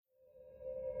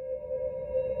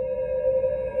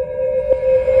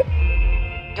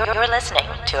You're listening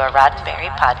to a Roddenberry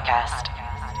podcast.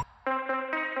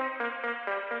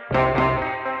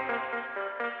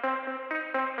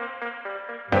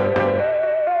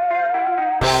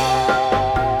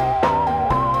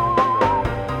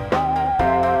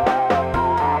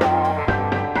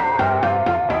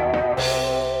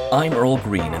 I'm Earl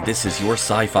Green, and this is your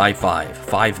SciFi5,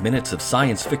 5 minutes of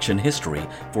science fiction history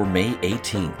for May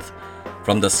 18th.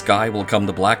 From the sky will come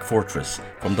the Black Fortress,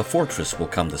 from the fortress will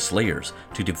come the Slayers,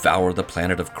 to devour the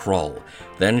planet of Krull.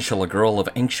 Then shall a girl of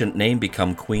ancient name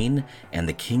become queen, and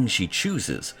the king she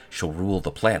chooses shall rule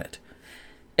the planet.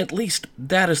 At least,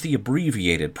 that is the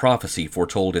abbreviated prophecy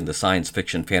foretold in the science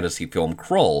fiction fantasy film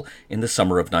Krull in the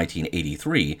summer of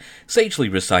 1983, sagely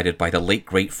recited by the late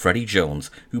great Freddie Jones,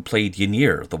 who played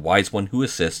Ynir, the wise one who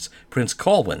assists Prince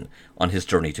Krull on his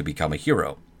journey to become a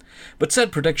hero. But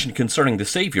said prediction concerning the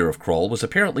savior of Krull was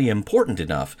apparently important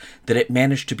enough that it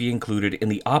managed to be included in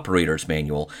the operator's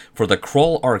manual for the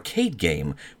Krull arcade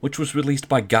game, which was released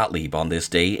by Gottlieb on this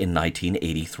day in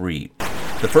 1983.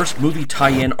 The first movie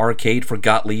tie-in arcade for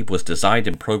Gottlieb was designed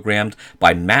and programmed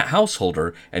by Matt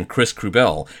Householder and Chris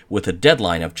Krull, with a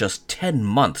deadline of just 10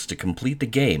 months to complete the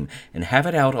game and have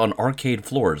it out on arcade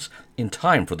floors in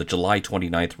time for the July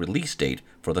 29th release date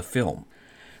for the film.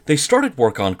 They started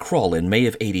work on Krull in May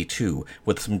of '82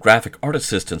 with some graphic art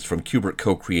assistance from Kubert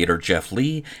co-creator Jeff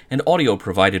Lee and audio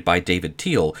provided by David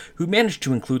Teal, who managed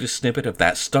to include a snippet of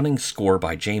that stunning score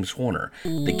by James Horner.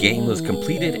 The game was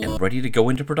completed and ready to go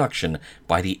into production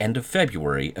by the end of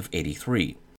February of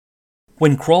 '83.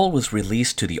 When Krull was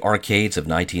released to the arcades of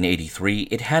 1983,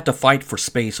 it had to fight for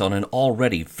space on an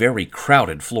already very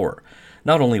crowded floor.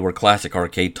 Not only were classic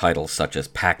arcade titles such as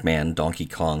Pac-Man, Donkey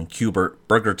Kong, Kubert,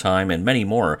 Burger Time, and many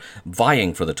more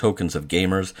vying for the tokens of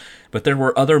gamers, but there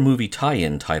were other movie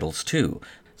tie-in titles too,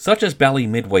 such as Bally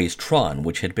Midway's Tron,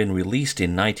 which had been released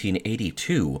in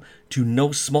 1982 to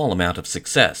no small amount of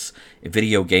success, a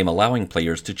video game allowing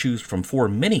players to choose from 4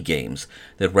 mini-games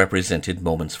that represented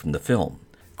moments from the film.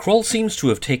 Krull seems to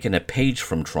have taken a page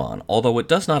from Tron, although it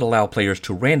does not allow players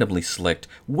to randomly select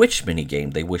which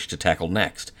minigame they wish to tackle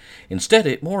next. Instead,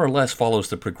 it more or less follows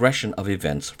the progression of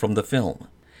events from the film.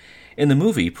 In the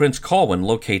movie, Prince Krull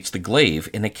locates the glaive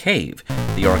in a cave.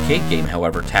 The arcade game,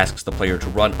 however, tasks the player to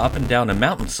run up and down a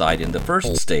mountainside in the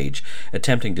first stage,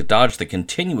 attempting to dodge the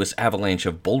continuous avalanche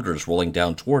of boulders rolling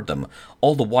down toward them,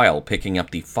 all the while picking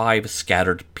up the 5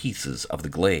 scattered pieces of the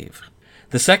glaive.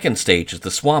 The second stage is the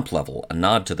swamp level, a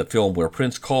nod to the film where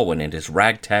Prince Krull and his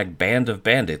ragtag band of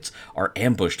bandits are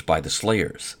ambushed by the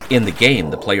Slayers. In the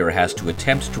game, the player has to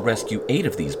attempt to rescue 8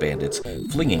 of these bandits,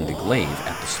 flinging the glaive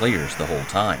at the Slayers the whole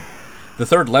time. The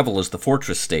third level is the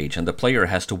fortress stage, and the player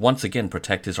has to once again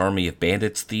protect his army of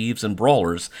bandits, thieves, and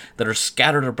brawlers that are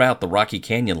scattered about the Rocky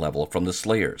Canyon level from the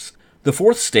Slayers. The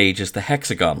fourth stage is the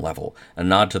hexagon level, a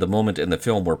nod to the moment in the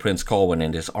film where Prince Krull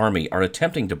and his army are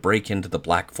attempting to break into the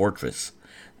Black Fortress,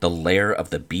 the lair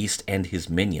of the beast and his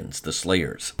minions, the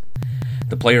Slayers.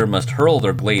 The player must hurl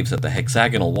their glaives at the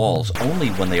hexagonal walls only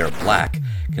when they are black,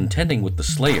 contending with the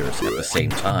Slayers at the same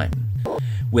time.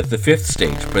 With the fifth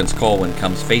stage, Prince Krull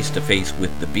comes face to face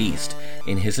with the beast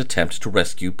in his attempt to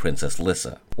rescue Princess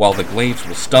Lissa. While the glaives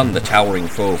will stun the towering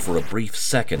foe for a brief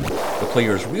second, the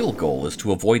player's real goal is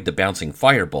to avoid the bouncing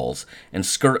fireballs and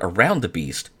skirt around the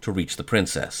beast to reach the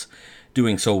princess.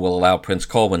 Doing so will allow Prince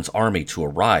Krull's army to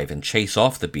arrive and chase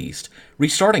off the beast,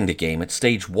 restarting the game at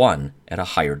stage 1 at a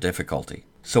higher difficulty.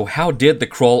 So how did the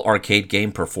Krull arcade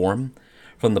game perform?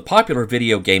 From the popular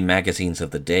video game magazines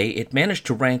of the day, it managed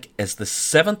to rank as the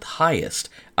 7th highest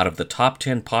out of the top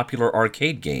 10 popular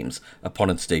arcade games upon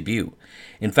its debut.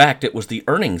 In fact, it was the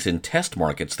earnings in test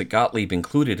markets that Gottlieb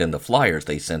included in the flyers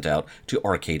they sent out to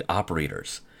arcade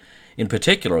operators. In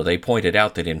particular, they pointed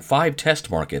out that in 5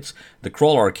 test markets, the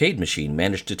Krull arcade machine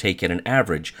managed to take in an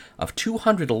average of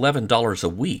 $211 a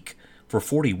week for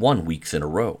 41 weeks in a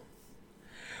row.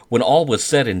 When all was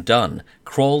said and done,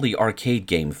 Krull the arcade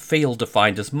game failed to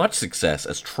find as much success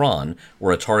as Tron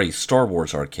or Atari's Star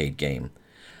Wars arcade game.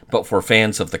 But for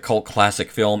fans of the cult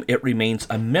classic film, it remains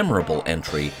a memorable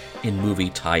entry in movie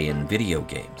tie-in video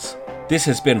games. This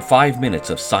has been 5 minutes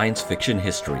of science fiction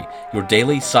history, your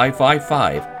daily SciFi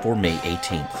 5 for May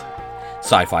 18th.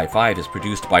 SciFi 5 is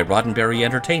produced by Roddenberry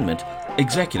Entertainment,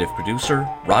 executive producer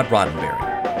Rod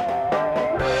Roddenberry.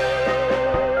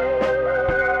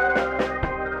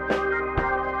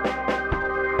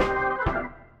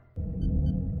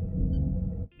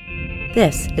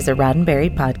 This is a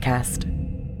Roddenberry podcast.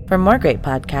 For more great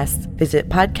podcasts, visit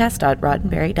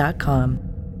podcast.roddenberry.com.